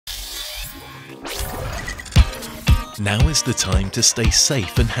Now is the time to stay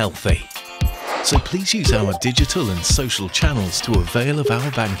safe and healthy. So please use our digital and social channels to avail of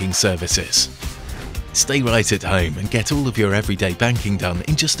our banking services. Stay right at home and get all of your everyday banking done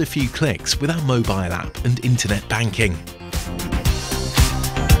in just a few clicks with our mobile app and internet banking.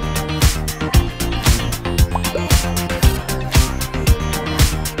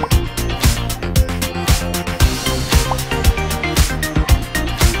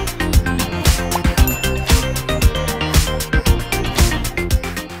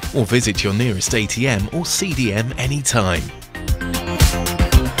 Or visit your nearest ATM or CDM anytime.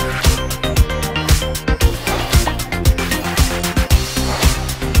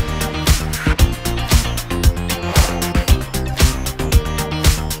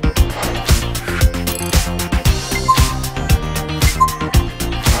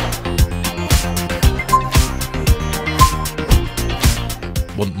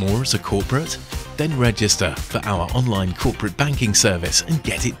 Want more as a corporate? Then register for our online corporate banking service and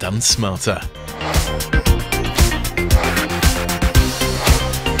get it done smarter.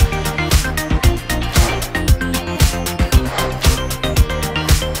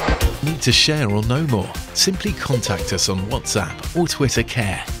 Need to share or know more? Simply contact us on WhatsApp or Twitter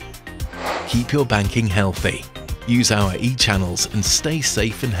Care. Keep your banking healthy. Use our e-channels and stay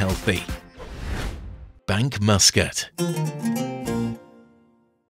safe and healthy. Bank Muscat.